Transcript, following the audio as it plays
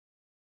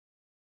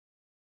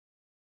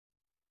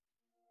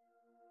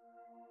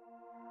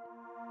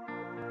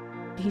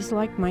He's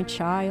like my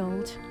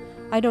child.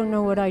 I don't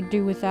know what I'd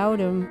do without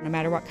him. No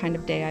matter what kind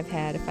of day I've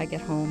had, if I get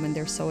home and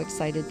they're so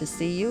excited to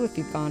see you, if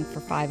you've gone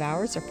for 5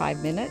 hours or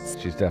 5 minutes.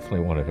 She's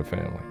definitely one of the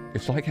family.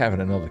 It's like having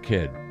another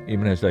kid.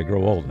 Even as they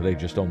grow older, they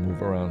just don't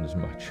move around as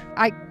much.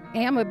 I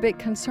am a bit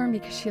concerned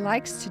because she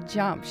likes to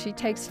jump. She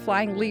takes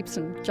flying leaps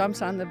and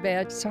jumps on the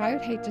bed, so I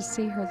would hate to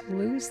see her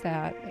lose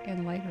that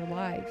in later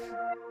life.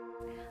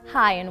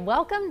 Hi, and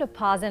welcome to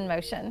Paws in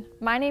Motion.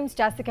 My name's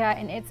Jessica,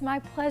 and it's my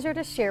pleasure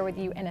to share with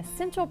you an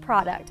essential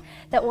product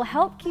that will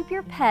help keep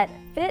your pet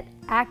fit,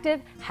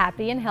 active,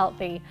 happy, and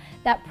healthy.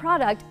 That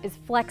product is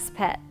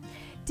FlexPet.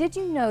 Did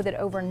you know that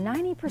over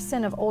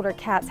 90% of older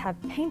cats have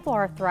painful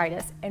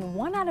arthritis, and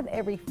 1 out of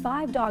every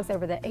 5 dogs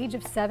over the age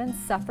of 7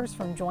 suffers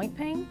from joint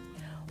pain?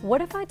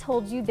 What if I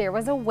told you there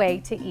was a way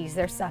to ease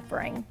their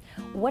suffering?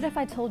 What if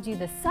I told you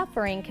the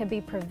suffering can be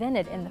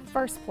prevented in the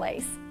first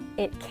place?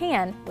 It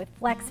can with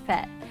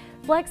FlexPet.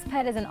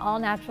 FlexPet is an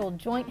all-natural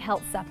joint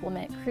health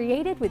supplement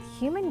created with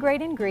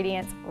human-grade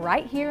ingredients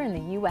right here in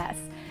the U.S.,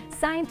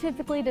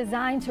 scientifically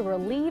designed to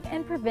relieve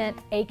and prevent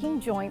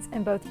aching joints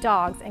in both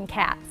dogs and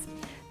cats.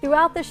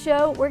 Throughout the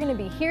show, we're going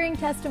to be hearing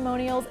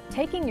testimonials,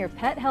 taking your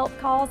pet health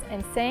calls,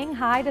 and saying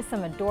hi to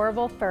some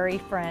adorable furry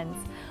friends.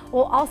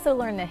 We'll also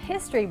learn the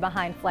history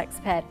behind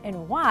FlexPet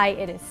and why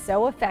it is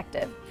so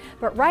effective.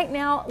 But right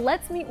now,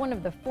 let's meet one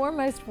of the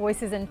foremost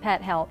voices in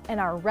pet health and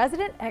our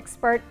resident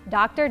expert,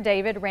 Dr.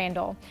 David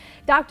Randall.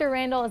 Dr.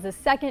 Randall is a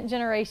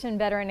second-generation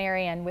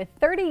veterinarian with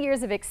 30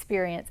 years of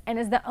experience and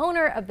is the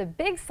owner of the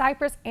Big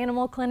Cypress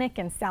Animal Clinic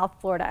in South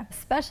Florida,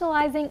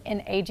 specializing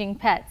in aging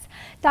pets.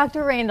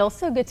 Dr. Randall,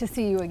 so good to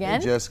see you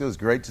again. Hey Jessica, it's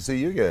great to see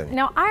you again.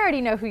 Now, I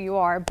already know who you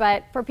are,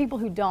 but for people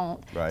who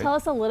don't, tell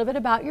us a little bit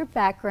about your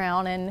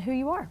background and who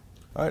you are.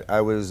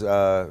 I was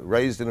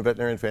raised in a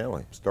veterinarian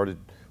family. Started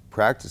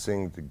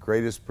practicing the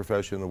greatest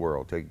profession in the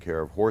world, taking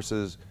care of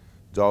horses,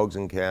 dogs,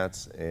 and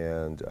cats,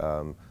 and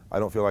I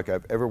don't feel like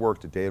I've ever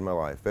worked a day in my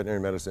life. Veterinary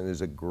medicine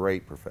is a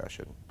great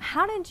profession.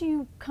 How did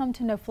you come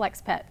to know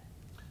FlexPet?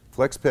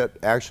 FlexPet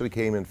actually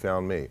came and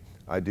found me.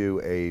 I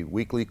do a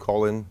weekly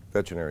call-in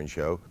veterinarian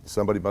show.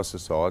 Somebody must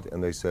have saw it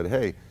and they said,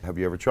 hey, have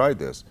you ever tried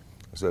this?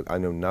 I said, I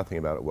know nothing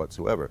about it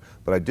whatsoever.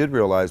 But I did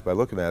realize by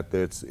looking at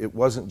it, it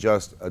wasn't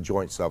just a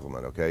joint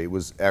supplement, okay? It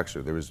was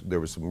actually, there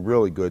was some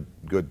really good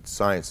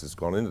science that's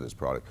gone into this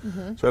product.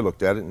 So I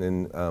looked at it and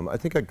then I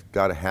think I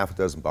got a half a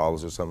dozen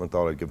bottles or something and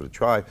thought I'd give it a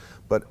try.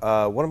 But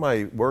one of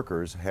my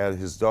workers had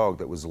his dog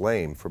that was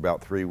lame for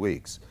about 3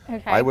 weeks.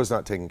 I was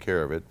not taking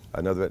care of it.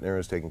 Another veterinarian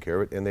was taking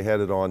care of it, and they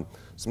had it on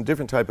some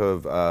different type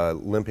of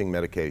limping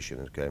medication,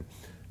 okay?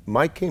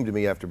 Mike came to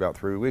me after about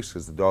 3 weeks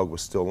because the dog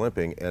was still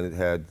limping and it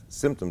had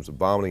symptoms of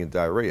vomiting and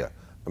diarrhea.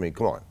 I mean,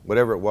 come on,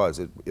 whatever it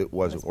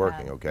wasn't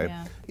working, okay?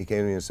 Yeah. He came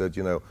to me and said,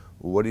 you know,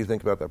 what do you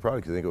think about that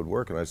product? Do you think it would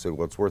work? And I said,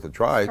 well, it's worth a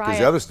try because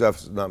the other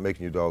stuff's not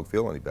making your dog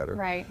feel any better.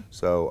 Right.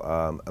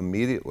 So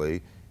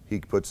immediately he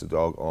puts the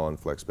dog on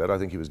FlexPet. I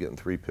think he was getting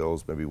 3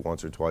 pills maybe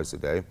once or twice a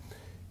day.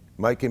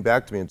 Mike came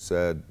back to me and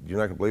said, you're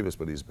not gonna believe this,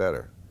 but he's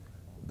better.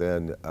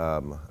 Then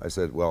I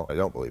said, well, I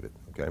don't believe it,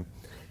 okay?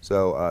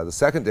 So the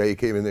second day he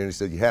came in there and he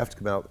said, you have to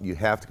come out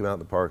in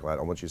the parking lot.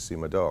 I want you to see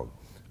my dog,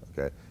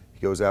 okay? He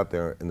goes out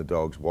there and the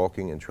dog's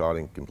walking and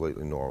trotting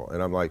completely normal.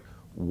 And I'm like,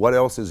 what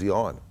else is he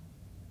on?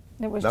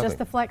 It was Nothing. Just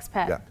the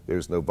FlexPet. Yeah,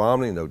 there's no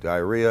vomiting, no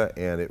diarrhea,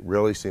 and it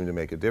really seemed to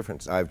make a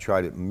difference. I've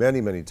tried it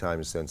many, many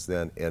times since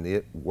then, and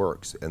it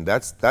works. And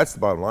that's the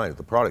bottom line,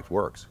 the product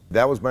works.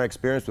 That was my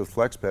experience with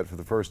FlexPet for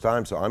the first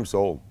time, so I'm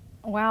sold.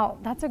 Wow,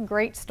 that's a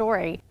great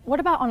story. What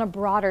about on a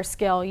broader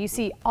scale? You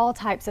see all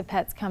types of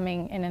pets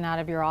coming in and out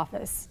of your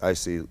office. I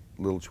see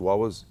little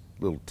Chihuahuas,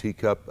 little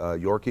teacup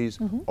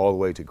Yorkies, all the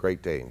way to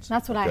Great Danes.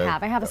 That's what I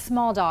have. I have a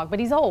small dog, but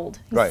he's old.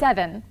 He's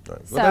 7.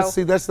 Right. So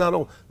Well, that's not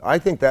old. I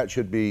think that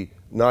should be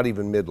not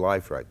even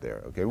midlife right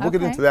there, okay? We'll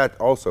get into that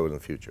also in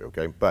the future,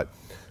 okay? But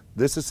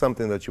this is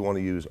something that you want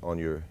to use on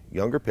your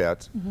younger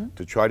pets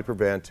to try to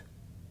prevent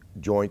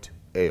joint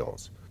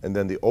ails. And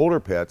then the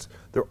older pets,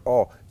 they're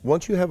all,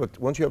 once you have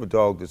a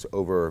dog that's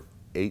over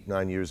 8,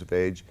 9 years of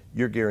age,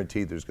 you're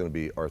guaranteed there's going to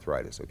be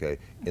arthritis, okay?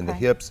 In the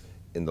hips,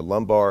 in the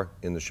lumbar,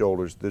 in the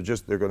shoulders,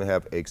 they're going to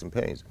have aches and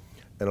pains.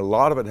 And a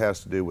lot of it has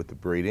to do with the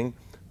breeding.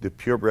 The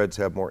purebreds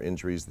have more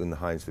injuries than the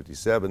Heinz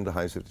 57. The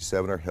Heinz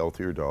 57 are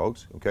healthier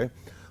dogs, okay?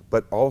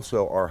 But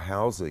also our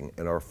housing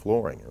and our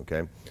flooring,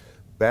 okay?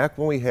 Back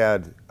when we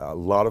had a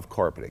lot of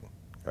carpeting,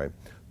 right?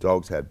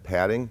 Dogs had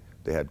padding,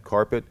 they had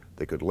carpet,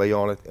 they could lay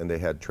on it, and they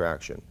had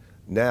traction.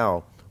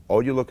 Now,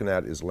 all you're looking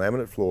at is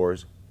laminate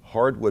floors,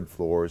 hardwood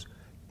floors,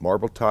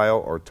 marble tile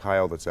or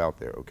tile that's out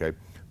there, okay?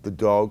 The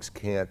dogs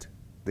can't,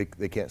 they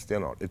can't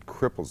stand on it. It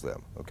cripples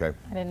them, okay?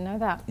 I didn't know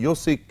that. You'll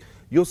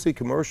see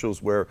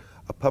commercials where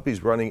a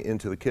puppy's running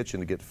into the kitchen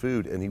to get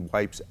food and he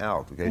wipes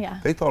out, okay? Yeah.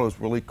 They thought it was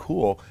really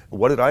cool.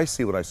 What did I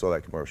see when I saw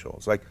that commercial?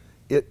 It's like,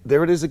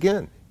 there it is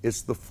again.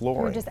 It's the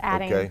flooring. You're just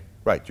adding. Okay?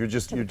 Right. You're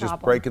just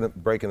breaking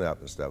it up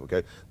and stuff.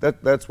 Okay.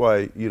 That's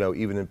why, you know,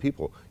 even in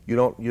people, you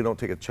don't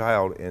take a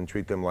child and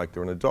treat them like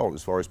they're an adult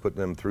as far as putting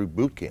them through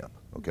boot camp.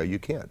 Okay. You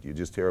can't. You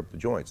just tear up the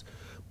joints.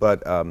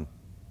 But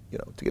you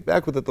know, to get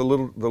back with it, the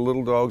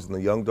little dogs and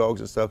the young dogs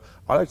and stuff,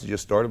 I like to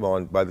just start them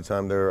on by the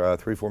time they're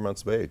 3 or 4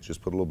 months of age.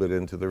 Just put a little bit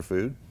into their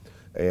food,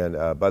 and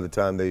by the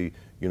time they,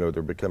 you know,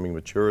 they're becoming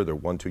mature, they're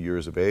 1, 2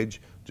 years of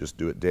age, just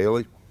do it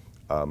daily,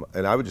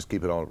 and I would just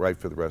keep it on right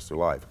for the rest of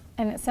their life.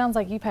 And it sounds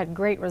like you've had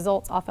great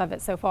results off of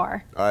it so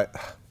far.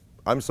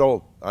 I'm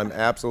sold. I'm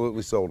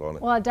absolutely sold on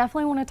it. Well, I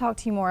definitely want to talk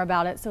to you more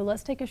about it, so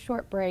let's take a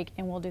short break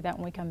and we'll do that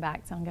when we come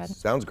back. Sound good?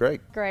 Sounds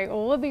great. Great.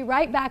 Well, we'll be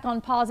right back on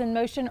Paws in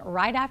Motion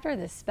right after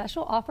this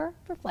special offer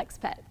for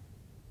FlexPet.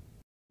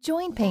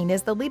 Joint pain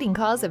is the leading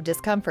cause of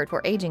discomfort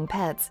for aging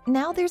pets.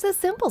 Now there's a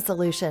simple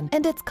solution,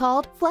 and it's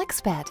called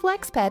FlexPet.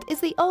 FlexPet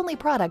is the only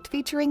product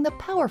featuring the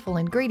powerful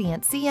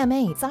ingredient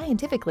CM8,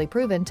 scientifically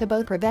proven to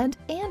both prevent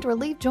and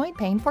relieve joint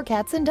pain for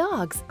cats and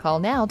dogs. Call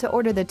now to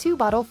order the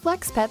 2-bottle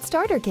FlexPet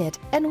starter kit,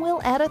 and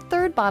we'll add a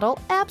 3rd bottle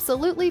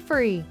absolutely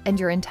free. And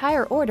your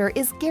entire order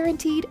is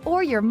guaranteed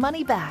or your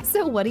money back.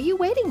 So what are you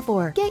waiting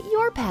for? Get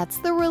your pets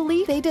the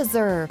relief they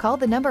deserve. Call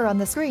the number on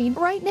the screen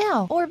right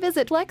now or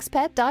visit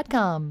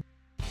flexpet.com.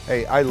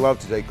 Hey, I love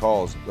to take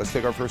calls. Let's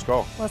take our first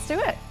call. Let's do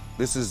it.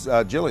 This is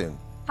Jillian.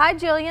 Hi,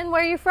 Jillian.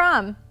 Where are you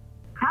from?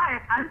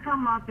 Hi, I'm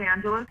from Los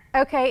Angeles.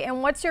 Okay,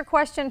 and what's your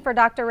question for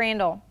Dr.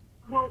 Randall?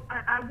 Well,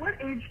 at what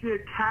age do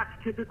cats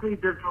typically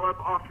develop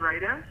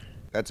arthritis?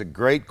 That's a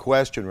great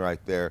question right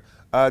there.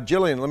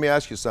 Jillian, let me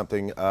ask you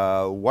something.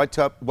 What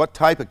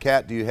type of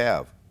cat do you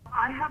have?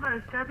 I have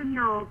a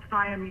 7-year-old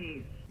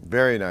Siamese.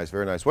 Very nice,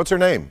 very nice. What's her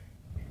name?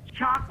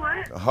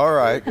 Chocolate? All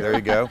right, there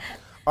you go.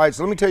 All right,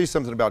 so let me tell you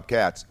something about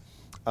cats.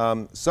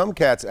 Some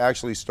cats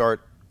actually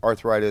start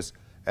arthritis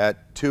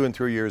at 2 and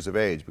 3 years of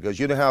age, because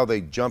you know how they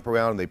jump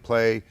around and they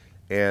play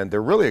and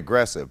they're really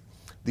aggressive.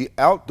 The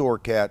outdoor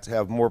cats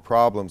have more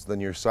problems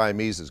than your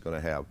Siamese is going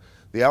to have.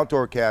 The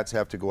outdoor cats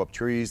have to go up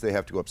trees, they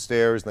have to go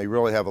upstairs, and they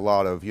really have a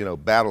lot of, you know,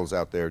 battles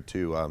out there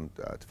to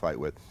fight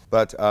with.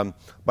 But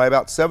by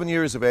about 7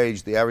 years of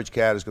age, the average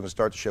cat is going to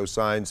start to show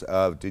signs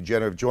of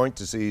degenerative joint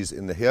disease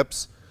in the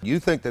hips. You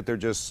think that they're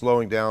just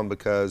slowing down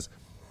because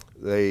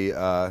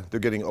they're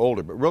getting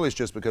older, but really it's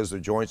just because their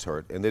joints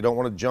hurt and they don't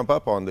want to jump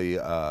up on the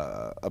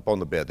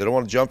bed. They don't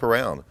want to jump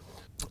around.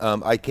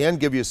 I can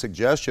give you a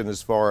suggestion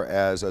as far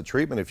as a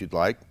treatment if you'd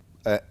like.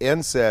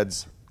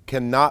 NSAIDs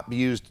cannot be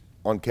used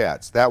on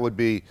cats. That would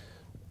be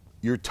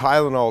your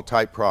Tylenol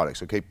type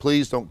products. Okay,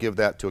 please don't give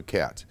that to a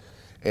cat,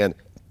 and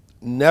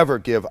never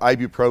give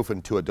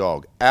ibuprofen to a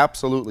dog.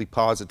 Absolutely,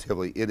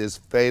 positively, it is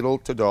fatal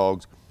to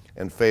dogs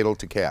and fatal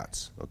to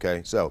cats.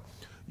 Okay, so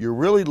you're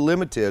really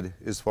limited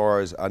as far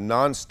as a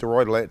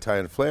non-steroidal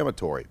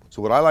anti-inflammatory.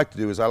 So what I like to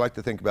do is I like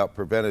to think about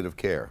preventative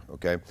care,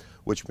 okay?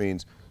 Which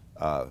means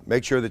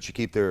make sure that you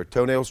keep their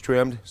toenails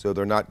trimmed so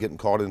they're not getting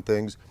caught in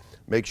things.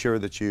 Make sure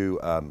that you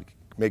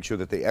make sure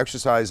that they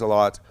exercise a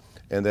lot,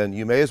 and then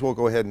you may as well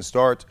go ahead and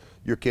start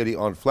your kitty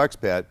on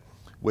FlexPet,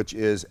 which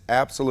is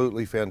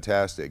absolutely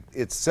fantastic.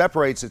 It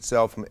separates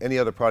itself from any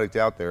other product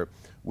out there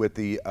with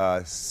the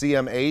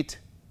CM8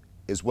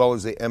 as well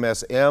as the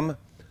MSM,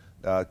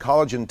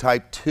 collagen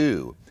type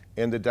 2,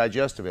 and the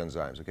digestive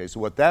enzymes. Okay, so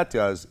what that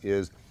does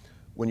is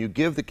when you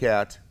give the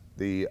cat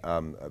the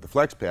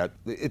FlexPet,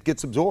 it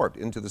gets absorbed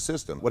into the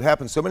system. What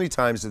happens so many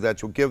times is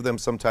that you'll give them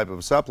some type of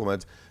a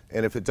supplement,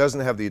 and if it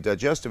doesn't have the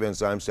digestive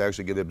enzymes to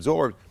actually get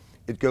absorbed,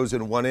 it goes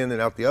in one end and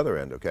out the other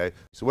end, okay?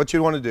 So what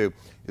you want to do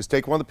is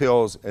take one of the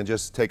pills and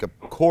just take a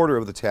quarter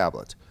of the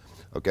tablet,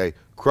 okay?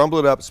 Crumble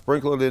it up,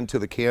 sprinkle it into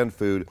the canned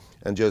food,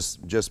 and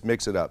just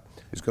mix it up.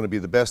 It's going to be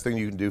the best thing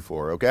you can do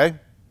for her, okay?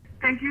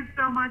 Thank you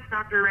so much,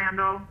 Dr.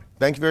 Randall.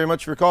 Thank you very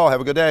much for your call.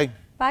 Have a good day.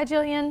 Bye,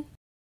 Jillian.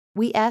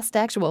 We asked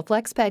actual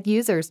FlexPet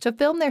users to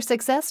film their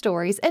success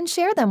stories and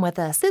share them with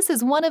us. This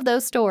is one of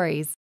those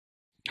stories.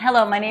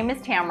 Hello, my name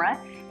is Tamara,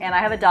 and I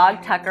have a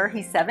dog, Tucker.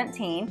 He's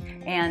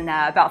 17, and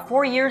about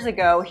 4 years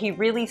ago, he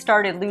really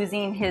started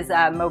losing his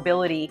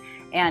mobility,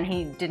 and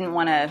he didn't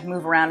want to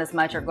move around as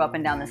much or go up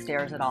and down the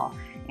stairs at all.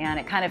 And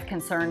it kind of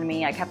concerned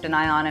me. I kept an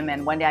eye on him,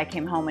 and one day I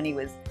came home and he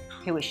was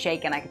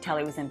shaking. I could tell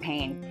he was in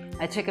pain.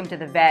 I took him to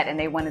the vet, and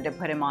they wanted to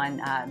put him on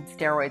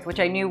steroids, which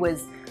I knew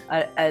was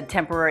a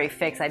temporary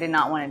fix. I did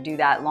not want to do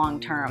that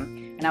long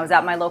term. And I was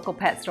at my local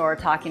pet store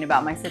talking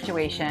about my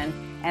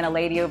situation, and a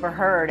lady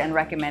overheard and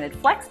recommended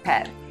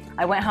FlexPet.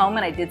 I went home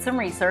and I did some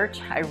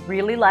research. I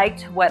really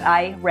liked what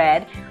I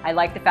read. I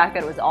liked the fact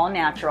that it was all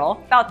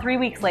natural. About 3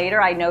 weeks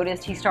later, I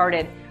noticed he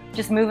started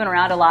just moving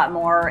around a lot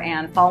more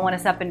and following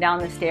us up and down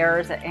the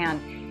stairs,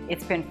 and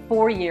it's been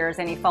 4 years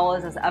and he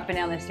follows us up and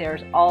down the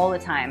stairs all the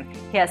time.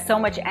 He has so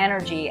much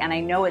energy, and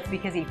I know it's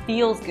because he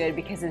feels good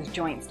because his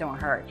joints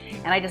don't hurt.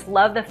 And I just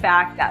love the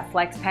fact that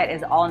FlexPet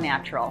is all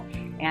natural,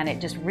 and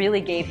it just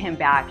really gave him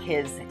back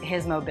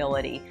his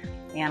mobility.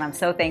 And I'm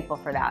so thankful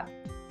for that.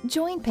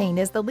 Joint pain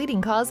is the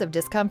leading cause of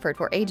discomfort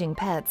for aging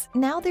pets.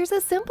 Now there's a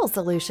simple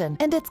solution,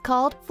 and it's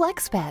called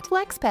FlexPet.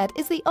 FlexPet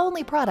is the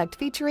only product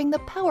featuring the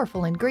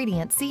powerful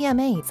ingredient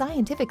CM8,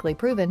 scientifically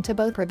proven to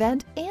both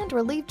prevent and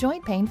relieve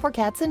joint pain for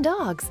cats and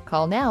dogs.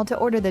 Call now to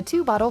order the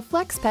 2-bottle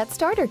FlexPet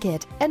starter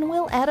kit, and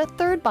we'll add a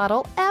 3rd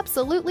bottle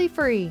absolutely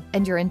free.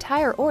 And your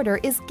entire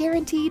order is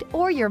guaranteed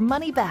or your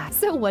money back.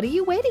 So what are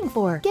you waiting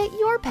for? Get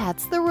your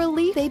pets the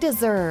relief they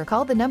deserve.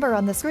 Call the number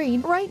on the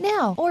screen right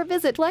now or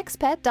visit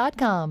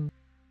flexpet.com.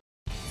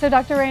 So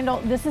Dr.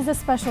 Randall, this is a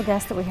special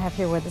guest that we have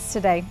here with us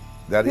today.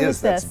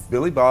 That's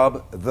Billy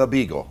Bob the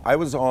Beagle. I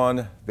was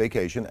on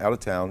vacation out of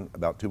town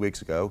about 2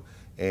 weeks ago,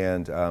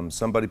 and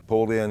somebody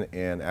pulled in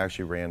and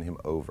actually ran him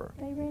over.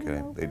 They ran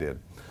him over? They did.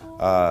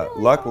 Really?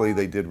 Luckily,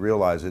 they did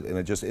realize it, and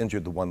it just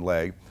injured the one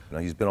leg. Now,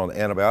 he's been on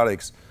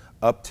antibiotics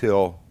up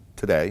till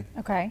today.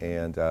 Okay.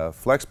 And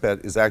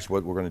FlexPet is actually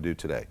what we're going to do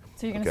today.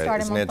 So you're going to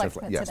start him on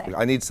FlexPet yes, today?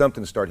 I need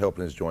something to start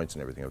helping his joints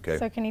and everything, okay?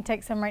 So can he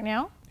take some right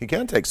now? He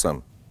can take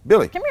some.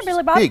 Billy. Come here,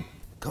 Billy Bob. Hey,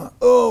 come on.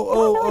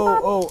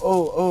 Oh.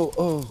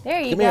 There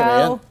you come go. Here,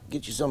 man.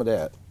 Get you some of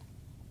that.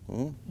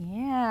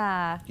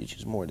 Yeah. Get you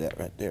some more of that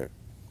right there.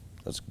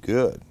 That's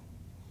good.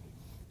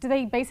 Do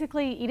they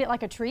basically eat it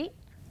like a treat?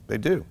 They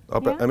do.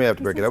 Yeah? I may have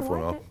to break it up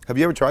for them. Have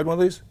you ever tried one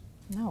of these?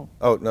 No.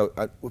 Oh, no.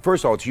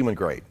 First of all, it's human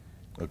grade.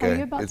 Okay. Are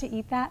you about to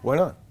eat that? Why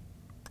not?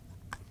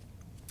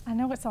 I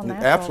know it's all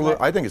natural. Absolutely.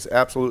 I think it's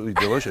absolutely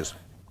delicious.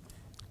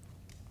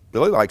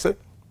 Billy likes it.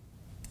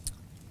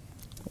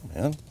 Oh,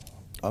 man.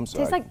 I'm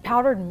sorry. Tastes like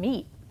powdered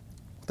meat.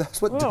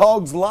 That's what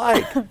dogs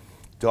like.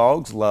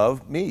 Dogs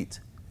love meat.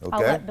 Okay.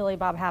 I'll let Billy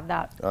Bob have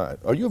that. All right.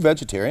 Are you a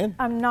vegetarian?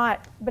 I'm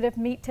not, but if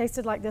meat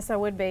tasted like this, I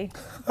would be.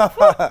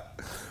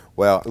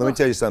 Well, let me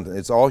tell you something.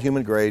 It's all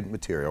human grade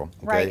material.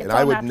 Okay? Right. And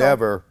I would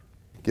never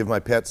give my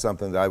pet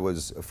something that I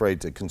was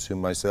afraid to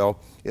consume myself.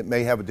 It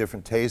may have a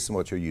different taste than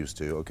what you're used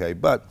to, okay?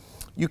 But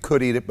you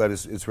could eat it, but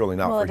it's really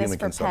not for human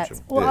consumption.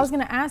 Pets. Well, I was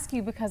going to ask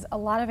you because a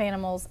lot of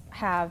animals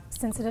have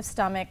sensitive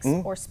stomachs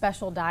or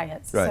special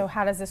diets. Right. So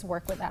how does this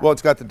work with that? Well,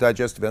 it's got the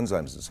digestive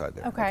enzymes inside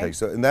there. Okay.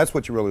 So, and that's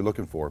what you're really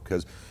looking for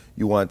because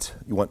you want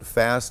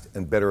fast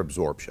and better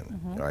absorption,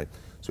 right?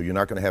 So you're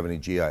not going to have any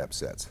GI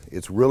upsets.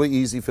 It's really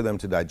easy for them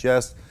to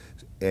digest,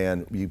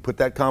 and you put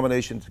that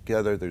combination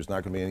together, there's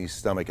not going to be any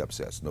stomach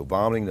upsets. No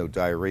vomiting, no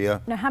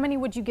diarrhea. Now, how many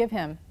would you give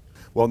him?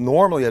 Well,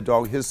 normally a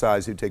dog his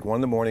size, he'd take one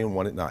in the morning and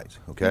one at night,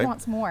 okay? He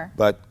wants more.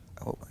 But,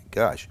 oh my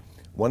gosh,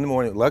 one in the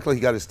morning, luckily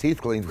he got his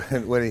teeth cleaned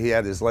when he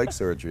had his leg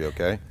surgery,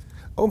 okay?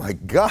 Oh my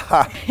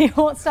God. He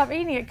won't stop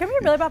eating it. Come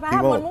here, Billy Bob, I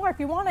have one more if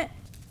you want it.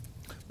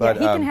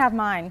 But, yeah, he can have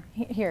mine.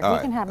 Here,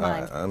 he can have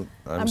mine.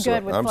 I'm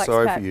good with FlexPet. I'm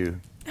sorry for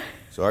you.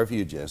 Sorry for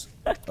you, Jess.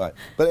 All right.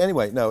 But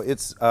anyway, no,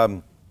 it's,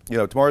 you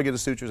know, tomorrow I get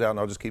his sutures out and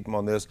I'll just keep him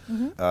on this.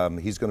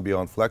 He's going to be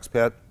on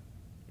FlexPet.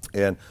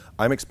 And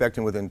I'm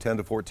expecting within 10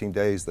 to 14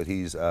 days that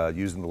he's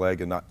using the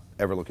leg and not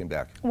ever looking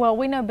back. Well,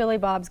 we know Billy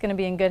Bob's going to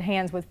be in good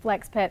hands with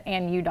FlexPet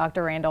and you,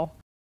 Dr. Randall.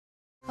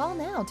 Call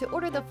now to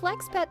order the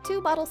FlexPet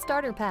 2-bottle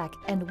starter pack,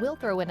 and we'll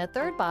throw in a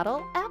 3rd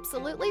bottle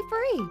absolutely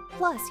free.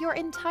 Plus, your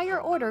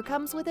entire order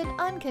comes with an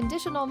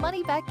unconditional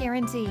money-back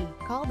guarantee.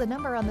 Call the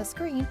number on the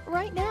screen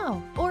right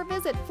now or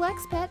visit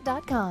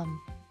flexpet.com.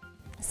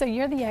 So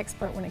you're the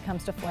expert when it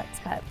comes to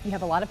FlexPet. You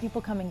have a lot of people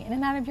coming in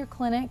and out of your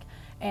clinic,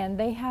 and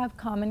they have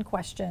common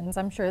questions.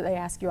 I'm sure they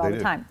ask you all the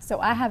time.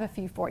 So I have a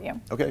few for you.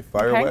 Okay,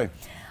 fire away.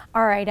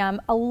 All right,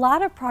 a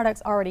lot of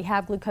products already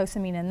have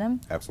glucosamine in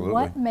them. Absolutely.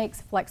 What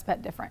makes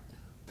FlexPet different?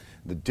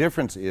 The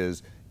difference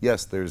is,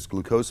 yes, there's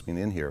glucosamine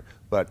in here,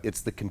 but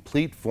it's the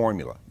complete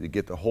formula. You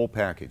get the whole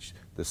package,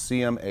 the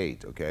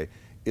CM8, okay?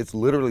 It's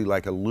literally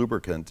like a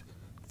lubricant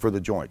for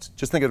the joints.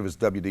 Just think of it as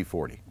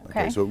WD-40,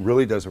 okay? So it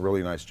really does a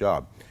really nice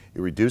job.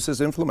 It reduces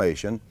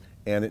inflammation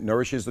and it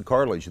nourishes the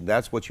cartilage, and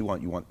that's what you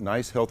want. You want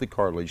nice, healthy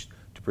cartilage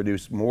to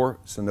produce more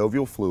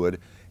synovial fluid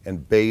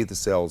and bathe the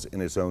cells in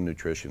its own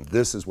nutrition.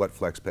 This is what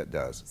FlexPet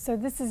does. So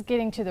this is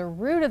getting to the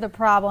root of the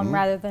problem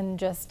rather than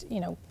just, you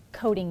know,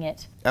 coating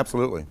it.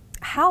 Absolutely.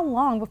 How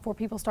long before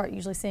people start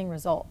usually seeing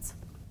results?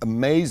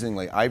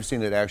 Amazingly, I've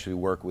seen it actually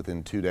work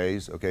within 2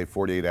 days, okay,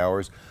 48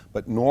 hours.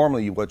 But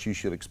normally what you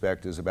should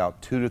expect is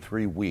about 2 to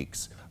 3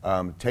 weeks.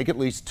 Take at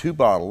least 2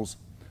 bottles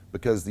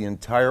because the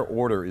entire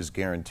order is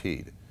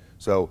guaranteed.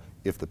 So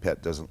if the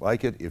pet doesn't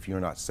like it, if you're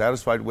not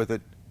satisfied with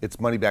it, it's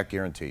money back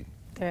guaranteed.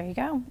 There you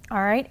go.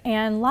 All right,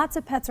 and lots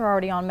of pets are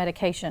already on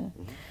medication.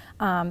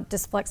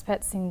 Does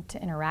FlexPet seem to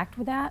interact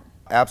with that?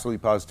 Absolutely,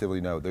 positively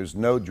no. There's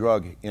no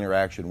drug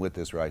interaction with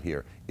this right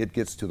here. It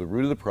gets to the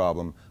root of the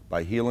problem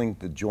by healing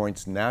the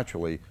joints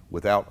naturally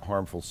without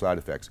harmful side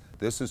effects.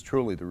 This is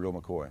truly the real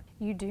McCoy.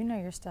 You do know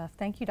your stuff.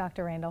 Thank you,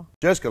 Dr. Randall.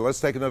 Jessica, let's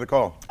take another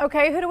call.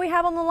 Okay, who do we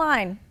have on the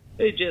line?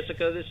 Hey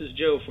Jessica, this is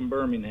Joe from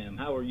Birmingham.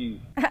 How are you?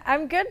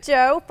 I'm good,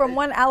 Joe. From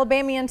one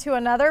Alabamian to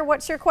another,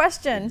 what's your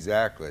question?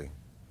 Exactly.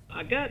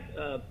 I got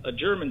a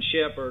German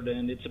Shepherd,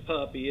 and it's a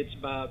puppy. It's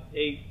about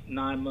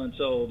 8-9 months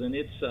old, and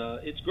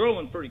it's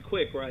growing pretty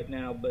quick right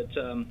now. But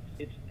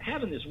it's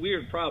having this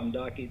weird problem,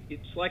 Doc.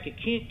 It's like it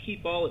can't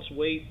keep all its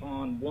weight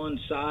on one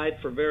side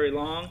for very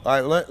long.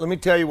 All right, let me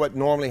tell you what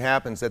normally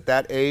happens at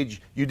that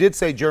age. You did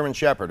say German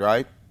Shepherd,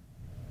 right?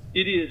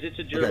 It is. It's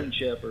a German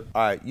Shepherd.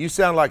 All right, you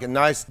sound like a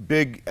nice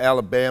big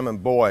Alabama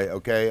boy,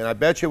 okay? And I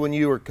bet you when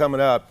you were coming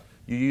up,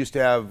 you used to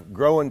have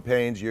growing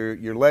pains.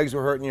 Your legs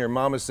were hurting. Your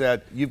mama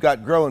said, "You've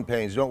got growing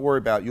pains. Don't worry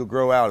about it. You'll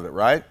grow out of it,"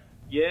 right?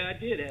 Yeah, I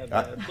did have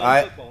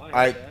that. Football.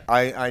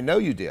 I know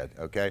you did,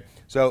 okay?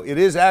 So it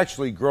is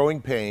actually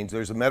growing pains.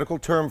 There's a medical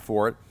term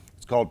for it.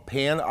 It's called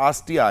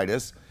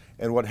panosteitis.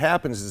 And what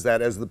happens is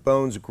that as the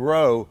bones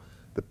grow,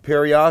 the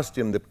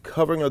periosteum, the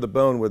covering of the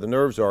bone where the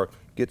nerves are,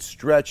 gets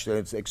stretched, and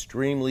it's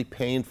extremely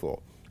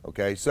painful,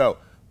 okay? So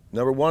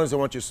number one is I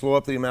want you to slow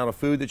up the amount of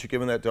food that you're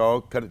giving that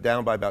dog. Cut it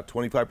down by about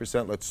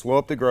 25%. Let's slow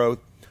up the growth.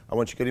 I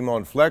want you to get him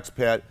on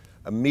FlexPet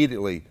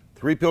immediately.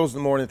 3 pills in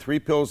the morning, 3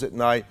 pills at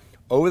night.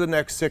 Over the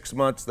next 6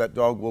 months, that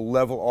dog will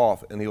level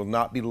off, and he'll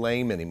not be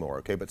lame anymore,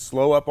 okay? But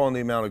slow up on the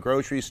amount of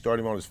groceries, start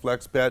him on his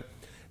FlexPet.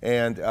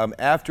 And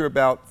after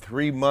about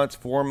 3 months,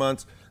 4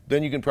 months,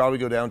 then you can probably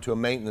go down to a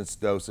maintenance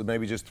dose of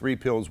maybe just 3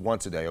 pills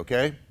once a day,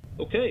 okay?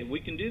 Okay, we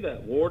can do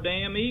that. War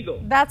Damn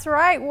Eagle. That's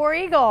right, War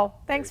Eagle.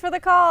 Thanks for the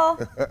call.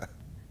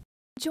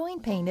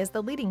 Joint pain is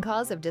the leading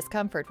cause of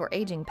discomfort for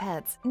aging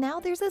pets. Now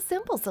there's a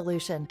simple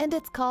solution, and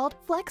it's called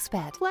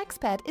FlexPet.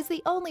 FlexPet is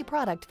the only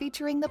product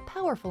featuring the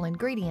powerful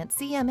ingredient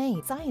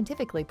CM8,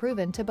 scientifically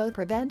proven to both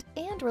prevent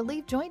and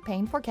relieve joint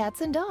pain for cats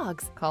and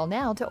dogs. Call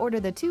now to order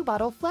the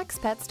 2-bottle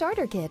FlexPet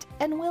starter kit,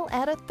 and we'll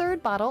add a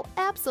 3rd bottle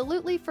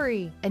absolutely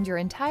free. And your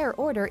entire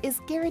order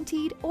is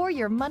guaranteed or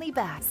your money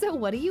back. So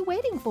what are you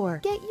waiting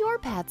for? Get your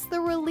pets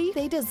the relief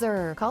they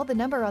deserve. Call the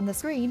number on the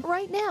screen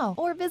right now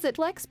or visit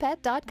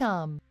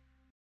flexpet.com.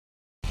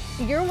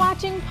 You're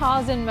watching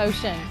Paws in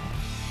Motion.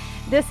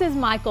 This is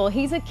Michael.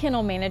 He's a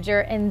kennel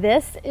manager, and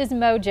this is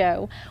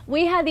Mojo.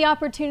 We had the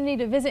opportunity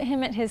to visit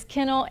him at his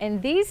kennel,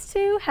 and these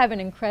two have an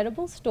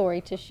incredible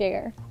story to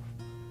share.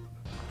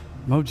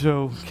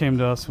 Mojo came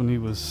to us when he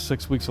was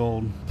 6 weeks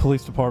old.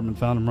 Police department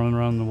found him running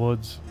around in the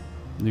woods.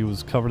 He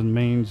was covered in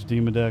mange,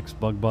 demodex,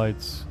 bug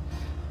bites,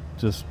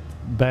 just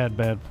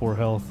bad, poor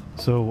health.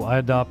 So I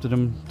adopted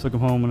him, took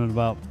him home, and in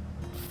about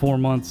 4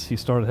 months, he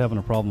started having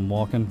a problem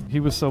walking. He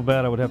was so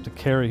bad I would have to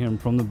carry him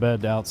from the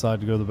bed to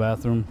outside to go to the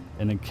bathroom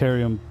and then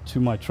carry him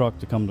to my truck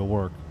to come to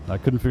work. I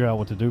couldn't figure out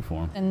what to do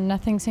for him. And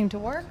nothing seemed to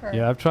work? Or?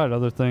 Yeah, I've tried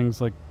other things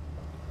like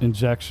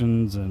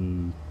injections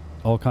and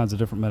all kinds of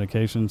different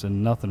medications,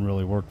 and nothing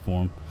really worked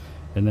for him.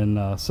 And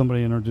then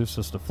somebody introduced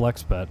us to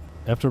FlexPet.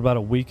 After about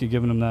a week of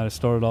giving him that, I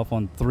started off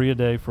on 3 a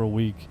day for a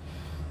week.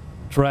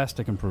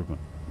 Drastic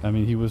improvement. I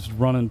mean, he was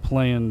running,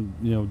 playing,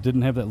 you know,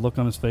 didn't have that look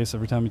on his face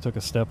every time he took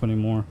a step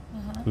anymore.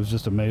 It was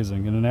just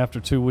amazing. And then after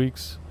 2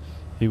 weeks,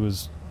 he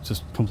was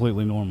just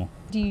completely normal.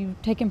 Do you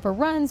take him for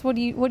runs? What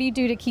do you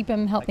do to keep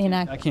him healthy and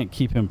active? I can't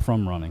keep him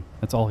from running.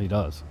 That's all he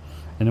does.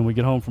 And then we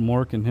get home from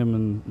work, and him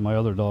and my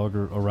other dog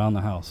are around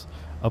the house,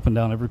 up and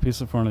down every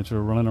piece of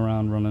furniture, running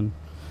around, running.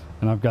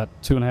 And I've got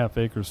 2.5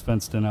 acres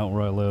fenced in out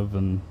where I live,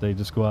 and they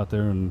just go out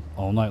there and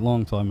all night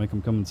long till I make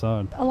them come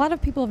inside. A lot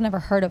of people have never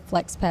heard of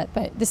FlexPet,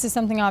 but this is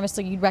something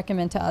obviously you'd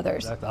recommend to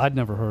others. Exactly. I'd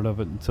never heard of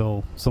it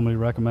until somebody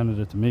recommended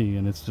it to me,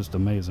 and it's just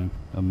amazing,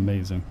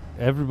 amazing.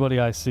 Everybody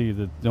I see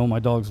that, you know, my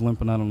dog's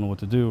limping, I don't know what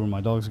to do, or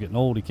my dog's getting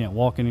old, he can't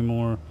walk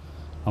anymore,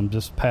 I'm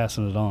just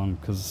passing it on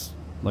because,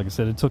 like I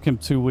said, it took him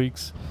 2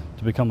 weeks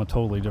to become a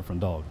totally different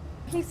dog.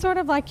 He's sort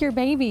of like your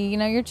baby, you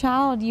know, your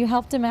child. You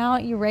helped him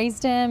out, you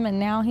raised him, and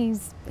now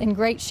he's in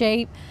great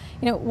shape.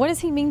 You know, what does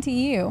he mean to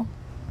you?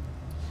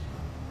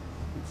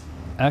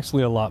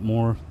 Actually, a lot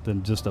more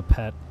than just a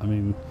pet. I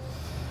mean,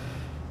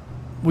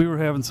 we were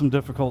having some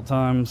difficult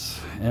times,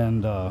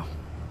 and I'm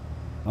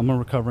a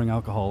recovering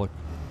alcoholic,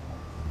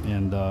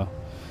 and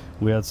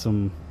we had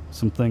some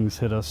things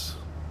hit us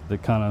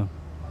that kind of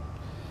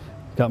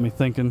got me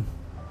thinking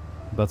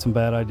about some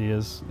bad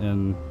ideas,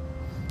 and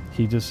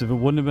he just, if it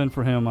wouldn't have been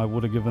for him, I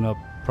would have given up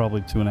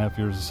probably 2.5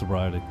 years of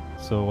sobriety.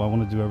 So I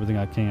want to do everything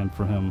I can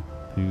for him.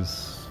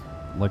 He's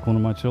like one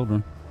of my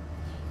children.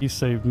 He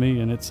saved me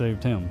and it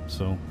saved him.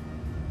 So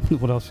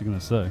what else are you going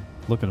to say?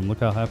 Look at him,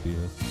 look how happy he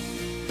is.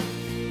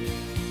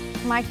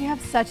 Mike, you have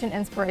such an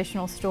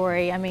inspirational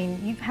story. I mean,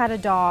 you've had a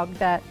dog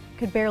that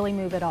could barely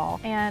move at all.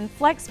 And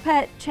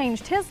FlexPet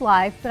changed his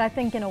life, but I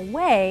think in a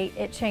way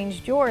it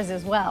changed yours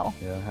as well.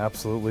 Yeah,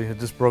 absolutely. It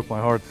just broke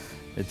my heart.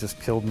 It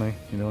just killed me,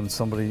 you know, and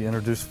somebody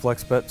introduced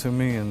FlexPet to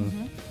me,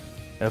 and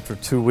after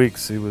 2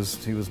 weeks he was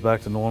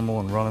back to normal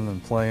and running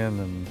and playing,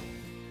 and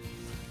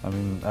I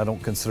mean, I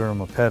don't consider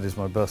him a pet, he's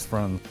my best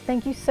friend.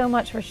 Thank you so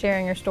much for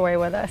sharing your story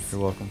with us.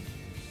 You're welcome.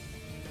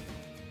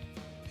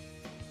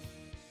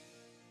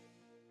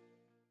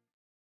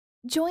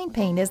 Joint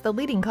pain is the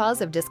leading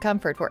cause of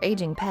discomfort for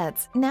aging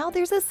pets. Now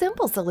there's a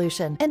simple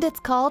solution, and it's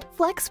called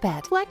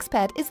FlexPet.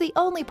 FlexPet is the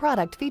only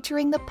product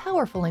featuring the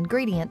powerful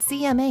ingredient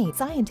CMA,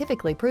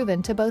 scientifically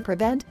proven to both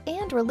prevent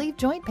and relieve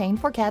joint pain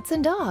for cats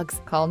and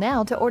dogs. Call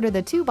now to order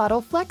the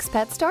 2-bottle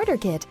FlexPet starter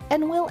kit,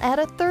 and we'll add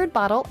a 3rd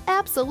bottle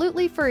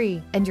absolutely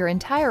free. And your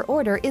entire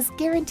order is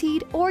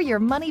guaranteed or your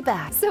money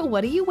back. So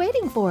what are you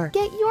waiting for?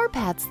 Get your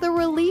pets the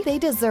relief they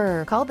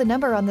deserve. Call the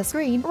number on the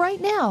screen right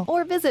now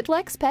or visit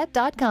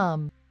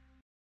flexpet.com.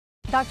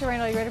 Dr.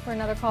 Randall, you ready for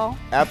another call?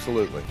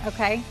 Absolutely.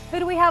 Okay. Who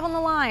do we have on the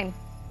line?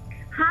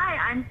 Hi,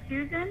 I'm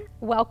Susan.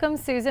 Welcome,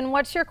 Susan.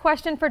 What's your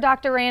question for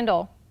Dr.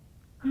 Randall?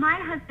 My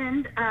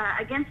husband,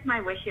 against my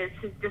wishes,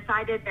 has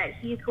decided that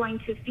he's going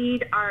to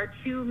feed our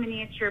 2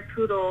 miniature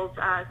poodles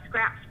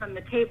scraps from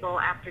the table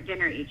after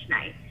dinner each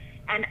night.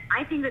 And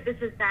I think that this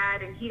is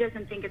bad, and he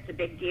doesn't think it's a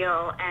big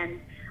deal.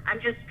 And I'm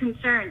just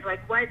concerned,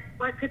 like, what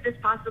could this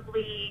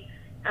possibly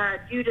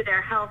do to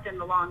their health in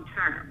the long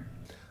term?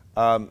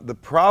 The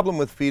problem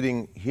with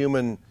feeding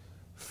human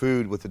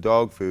food with the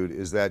dog food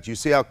is that you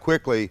see how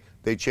quickly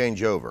they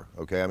change over,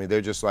 okay? I mean,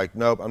 they're just like,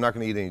 nope, I'm not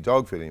going to eat any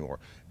dog food anymore.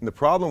 And the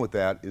problem with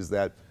that is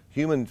that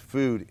human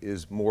food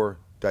is more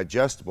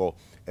digestible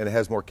and it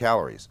has more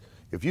calories.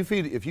 If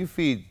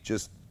you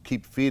just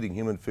keep feeding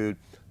human food,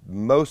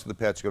 most of the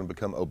pets are going to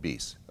become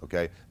obese,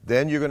 okay?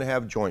 Then you're going to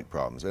have joint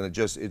problems, and it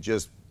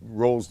just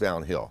rolls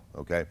downhill,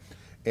 okay?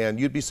 And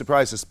you'd be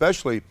surprised,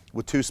 especially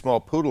with 2 small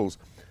poodles,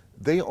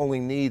 they only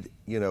need,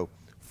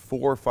 4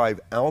 or 5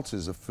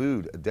 ounces of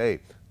food a day.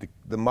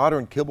 The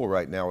modern kibble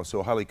right now is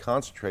so highly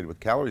concentrated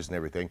with calories and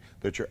everything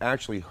that you're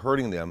actually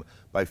hurting them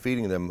by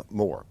feeding them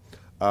more.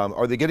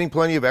 Are they getting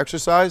plenty of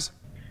exercise?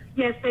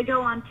 Yes, they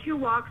go on 2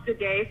 walks a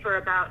day for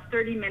about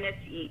 30 minutes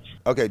each.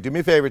 Okay, do me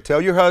a favor.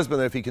 Tell your husband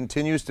that if he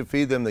continues to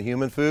feed them the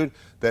human food,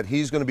 that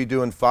he's going to be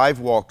doing 5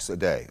 walks a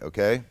day,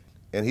 okay?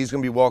 And he's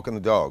going to be walking the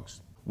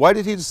dogs. Why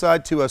did he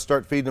decide to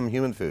start feeding them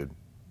human food?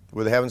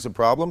 Were they having some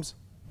problems?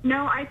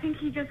 No, I think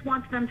he just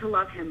wants them to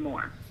love him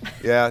more.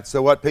 Yeah,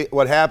 so what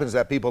happens is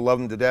that people love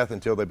them to death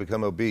until they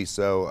become obese.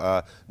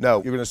 So, no,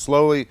 you're going to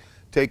slowly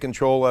take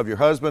control of your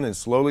husband and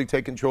slowly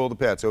take control of the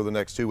pets over the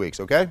next 2 weeks,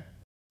 okay?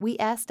 We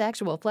asked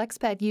actual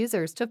FlexPet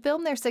users to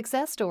film their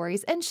success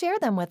stories and share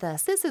them with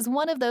us. This is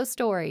one of those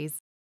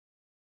stories.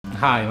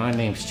 Hi, my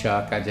name's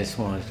Chuck. I just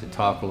wanted to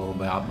talk a little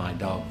about my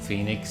dog,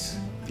 Phoenix.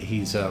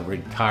 He's a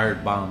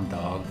retired bomb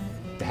dog.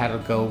 Had to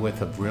go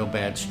with a real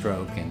bad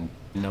stroke, and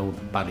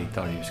nobody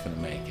thought he was going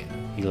to make it.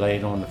 He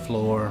laid on the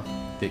floor,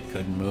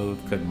 couldn't move,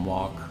 couldn't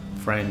walk. A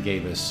friend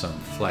gave us some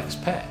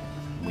FlexPet.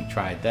 We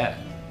tried that.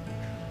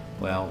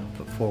 Well,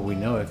 before we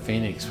know it,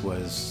 Phoenix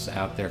was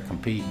out there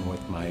competing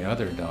with my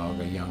other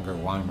dog, a younger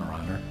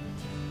Weimaraner,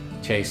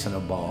 chasing a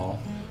ball.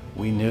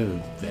 We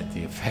knew that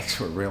the effects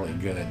were really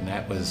good, and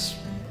that was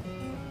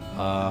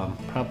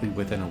probably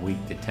within a week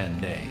to 10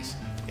 days.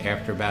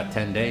 After about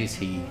 10 days,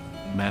 he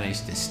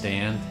managed to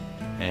stand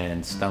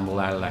and stumbled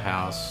out of the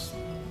house,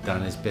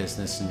 done his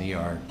business in the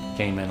yard,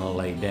 came in and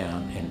laid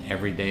down, and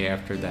every day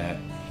after that,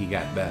 he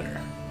got better.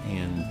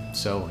 And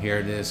so here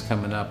it is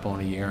coming up on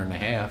 1.5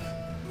 years,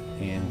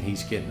 and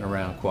he's getting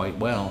around quite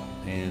well,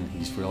 and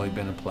he's really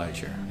been a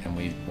pleasure. And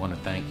we want to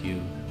thank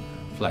you,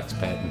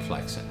 FlexPet and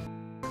Flexcin.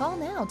 Call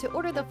now to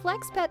order the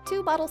FlexPet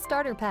 2-bottle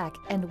starter pack,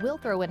 and we'll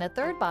throw in a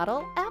 3rd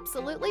bottle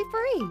absolutely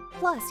free.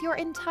 Plus, your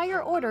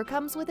entire order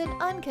comes with an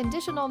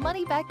unconditional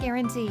money-back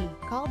guarantee.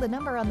 Call the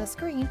number on the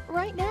screen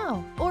right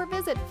now or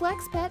visit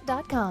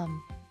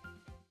flexpet.com.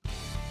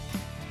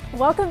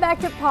 Welcome back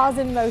to Paws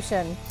in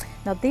Motion.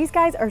 Now these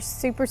guys are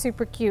super,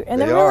 super cute, and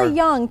they're They really are.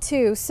 young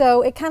too,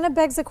 so it kind of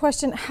begs the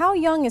question, how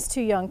young is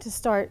too young to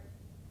start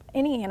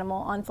any animal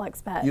on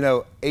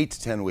FlexPet? 8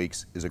 to 10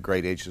 weeks is a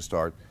great age to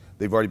start.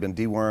 They've already been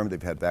dewormed,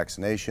 they've had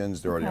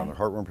vaccinations, they're already on their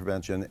heartworm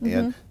prevention,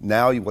 and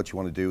now what you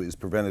want to do is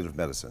preventative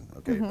medicine,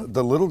 okay?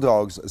 The little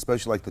dogs,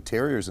 especially like the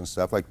terriers and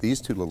stuff, like these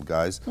 2 little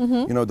guys,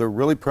 they're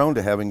really prone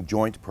to having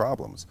joint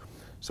problems.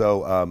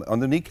 So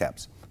on the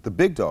kneecaps. The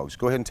big dogs,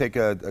 go ahead and take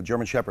a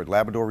German Shepherd,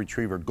 Labrador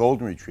Retriever,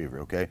 Golden Retriever,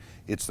 okay?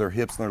 It's their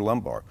hips and their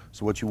lumbar.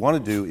 So what you want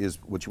to do is,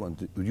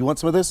 you want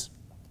some of this?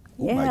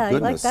 Yeah, Oh my I like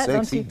goodness that, sakes,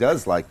 don't he you?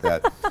 does like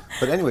that.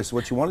 But anyway, so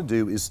what you want to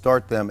do is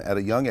start them at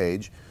a young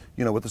age,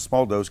 with a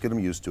small dose, get them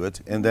used to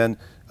it, and then,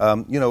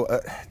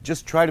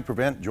 just try to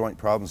prevent joint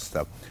problems and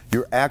stuff.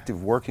 Your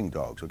active working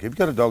dogs, okay? If you've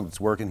got a dog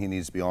that's working, he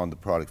needs to be on the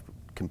product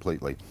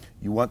completely.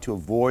 You want to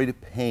avoid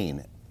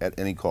pain at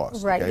any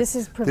cost. Right, okay? this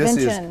is prevention.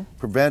 This is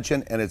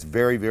prevention, and it's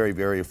very, very,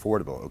 very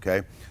affordable,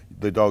 okay?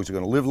 The dogs are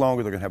going to live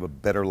longer, they're going to have a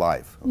better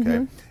life,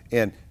 okay?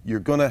 And you're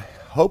going to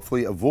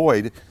hopefully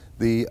avoid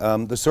the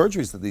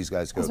surgeries that these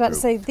guys go through. I was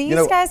about to say,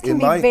 these guys can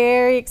be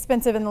very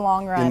expensive in the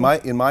long run.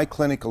 In my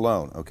clinic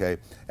alone, okay,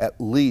 at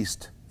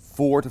least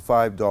 4 to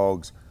 5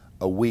 dogs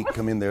a week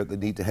come in there that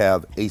need to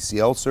have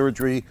ACL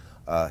surgery,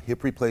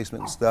 hip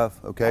replacement and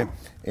stuff, okay?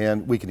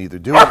 And we can either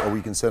do it or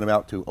we can send them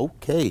out to,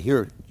 okay,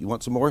 here, you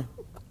want some more?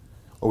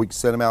 Or we can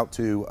send them out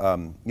to,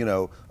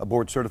 a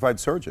board-certified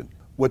surgeon.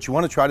 What you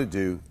want to try to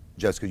do,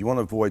 Jessica, you want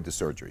to avoid the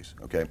surgeries,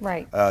 okay?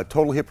 Right.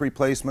 Total hip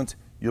replacement,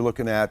 you're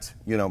looking at,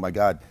 you know, my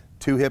God,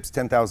 2 hips,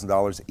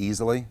 $10,000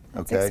 easily.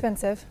 That's okay?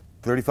 expensive.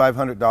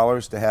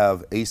 $3,500 to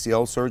have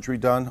ACL surgery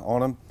done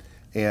on them.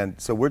 And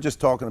so we're just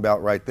talking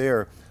about right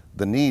there,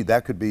 the knee,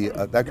 that could be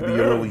your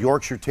little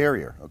Yorkshire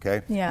Terrier,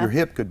 okay? Yeah. Your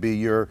hip could be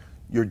your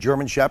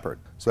German Shepherd.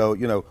 So,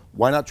 you know,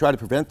 why not try to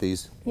prevent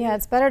these? Yeah,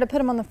 it's better to put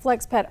them on the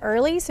FlexPet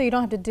early so you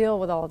don't have to deal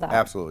with all of that.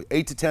 Absolutely.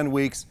 8 to 10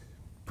 weeks,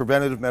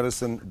 preventative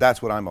medicine,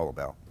 that's what I'm all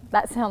about.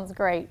 That sounds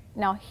great.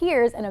 Now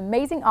here's an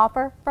amazing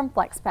offer from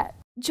FlexPet.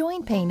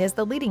 Joint pain is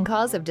the leading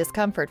cause of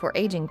discomfort for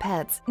aging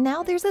pets.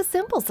 Now there's a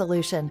simple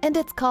solution, and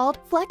it's called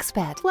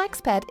FlexPet.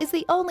 FlexPet is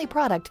the only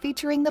product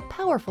featuring the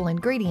powerful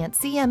ingredient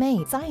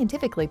CMA,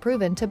 scientifically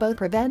proven to both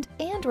prevent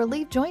and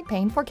relieve joint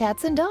pain for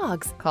cats and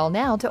dogs. Call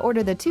now to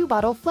order the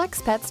 2-bottle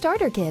FlexPet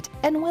starter kit,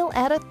 and we'll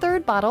add a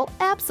 3rd bottle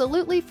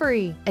absolutely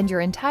free. And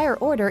your entire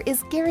order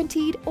is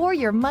guaranteed or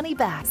your money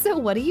back. So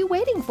what are you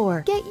waiting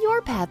for? Get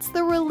your pets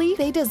the relief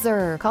they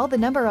deserve. Call the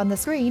number on the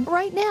screen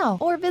right now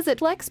or visit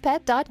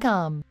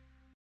flexpet.com.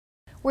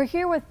 We're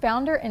here with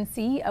founder and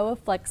CEO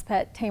of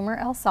FlexPet, Tamer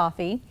El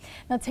Safi.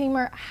 Now,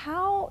 Tamer,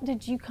 how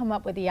did you come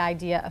up with the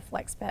idea of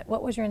FlexPet?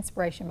 What was your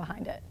inspiration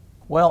behind it?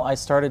 Well, I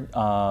started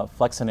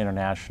Flexcin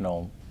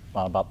International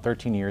about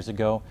 13 years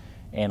ago,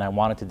 and I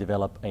wanted to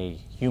develop a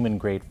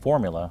human-grade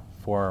formula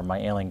for my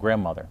ailing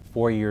grandmother.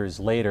 4 years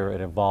later,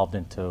 it evolved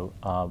into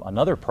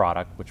another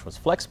product, which was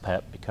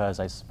FlexPet,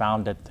 because I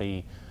found that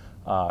the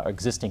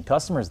existing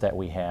customers that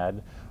we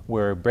had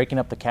were breaking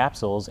up the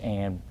capsules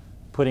and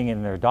putting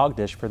in their dog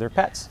dish for their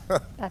pets.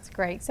 That's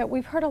great. So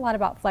we've heard a lot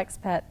about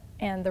FlexPet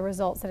and the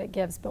results that it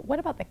gives, but what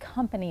about the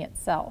company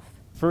itself?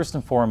 First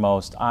and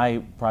foremost,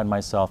 I pride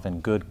myself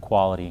in good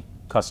quality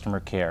customer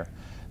care.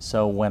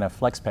 So when a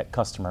FlexPet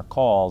customer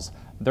calls,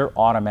 they're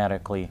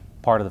automatically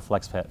part of the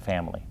FlexPet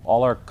family.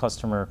 All our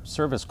customer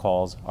service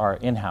calls are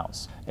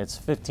in-house. It's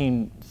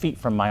 15 feet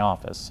from my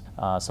office.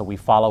 So we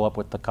follow up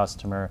with the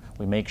customer.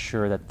 We make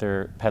sure that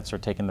their pets are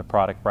taking the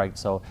product right.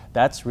 So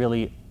that's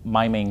really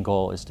my main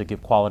goal, is to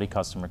give quality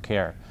customer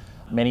care.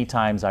 Many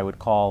times I would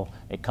call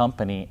a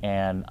company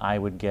and I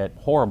would get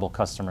horrible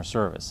customer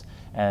service.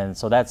 And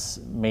so that's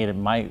made it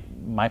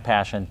my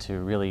passion to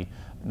really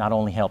not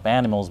only help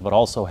animals, but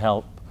also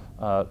help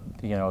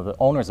you know, the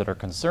owners that are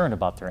concerned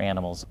about their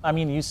animals. I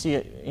mean, you see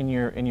it in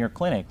your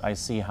clinic. I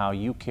see how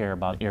you care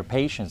about your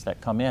patients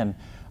that come in.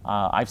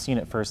 I've seen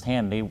it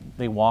firsthand.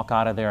 They walk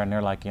out of there and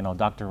they're like, you know,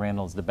 Dr.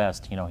 Randall's the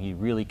best. You know, he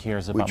really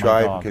cares about my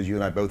dog. We try because you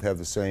and I both have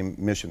the same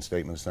mission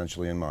statement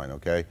essentially in mind,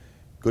 okay?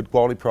 Good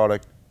quality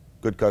product,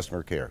 good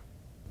customer care.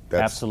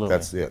 Absolutely.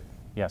 That's it.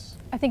 Yes.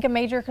 I think a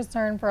major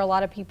concern for a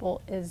lot of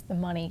people is the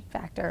money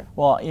factor.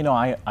 Well, you know,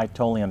 I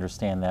totally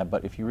understand that,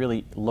 but if you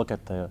really look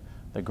at the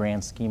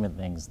grand scheme of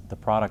things, the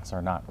products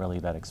are not really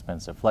that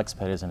expensive.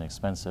 FlexPet isn't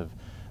expensive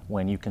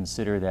when you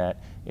consider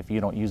that if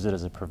you don't use it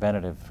as a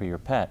preventative for your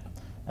pet,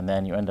 and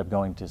then you end up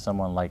going to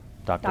someone like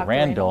Dr.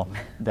 Randall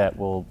that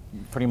will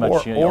pretty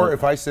much... Or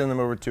if I send them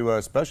over to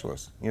a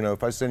specialist, you know,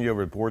 if I send you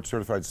over a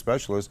board-certified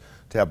specialist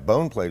to have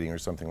bone plating or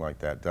something like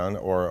that done,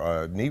 or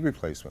a knee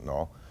replacement and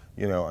all,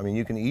 you know, I mean,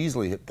 you can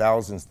easily hit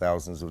thousands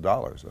of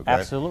dollars, okay?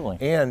 Absolutely.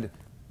 And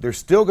they're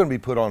still going to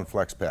be put on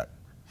FlexPet,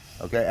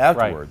 okay,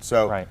 afterwards.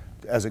 Right.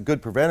 So as a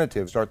good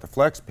preventative, start the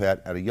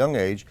FlexPet at a young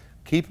age,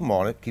 keep them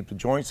on it, keep the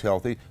joints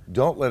healthy,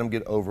 don't let them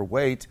get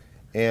overweight,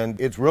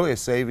 and it's really a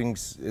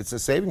savings. It's a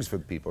savings for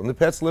the people, and the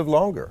pets live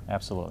longer.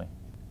 Absolutely.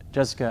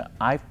 Jessica,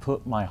 I've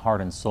put my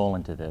heart and soul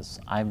into this.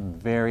 I'm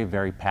very,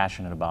 very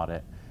passionate about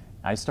it.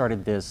 I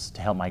started this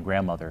to help my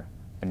grandmother,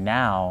 but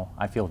now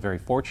I feel very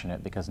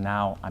fortunate because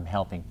now I'm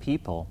helping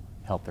people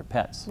help their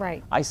pets.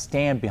 Right. I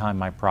stand behind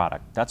my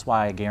product. That's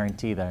why I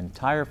guarantee the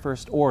entire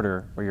first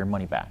order or your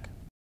money back.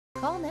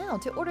 Call now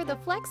to order the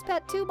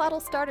FlexPet 2-bottle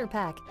starter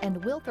pack,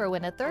 and we'll throw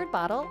in a 3rd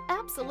bottle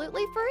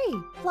absolutely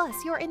free. Plus,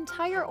 your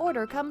entire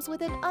order comes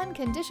with an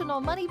unconditional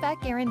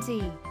money-back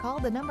guarantee. Call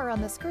the number on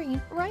the screen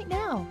right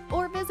now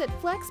or visit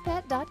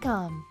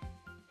flexpet.com.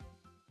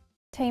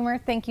 Tamer,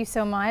 thank you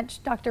so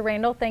much. Dr.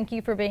 Randall, thank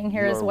you for being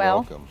here as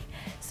well. You're welcome.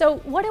 So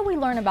what did we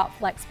learn about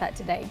FlexPet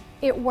today?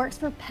 It works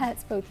for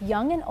pets both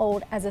young and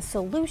old as a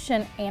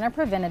solution and a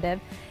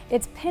preventative.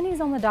 It's pennies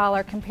on the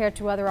dollar compared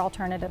to other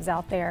alternatives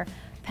out there.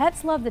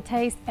 Pets love the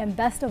taste, and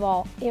best of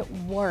all, it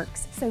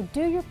works. So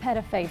do your pet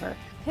a favor.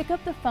 Pick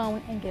up the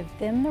phone and give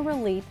them the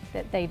relief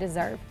that they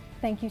deserve.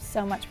 Thank you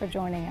so much for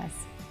joining us.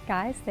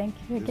 Guys, thank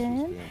you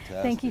again.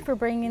 Thank you for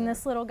bringing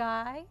this little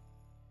guy.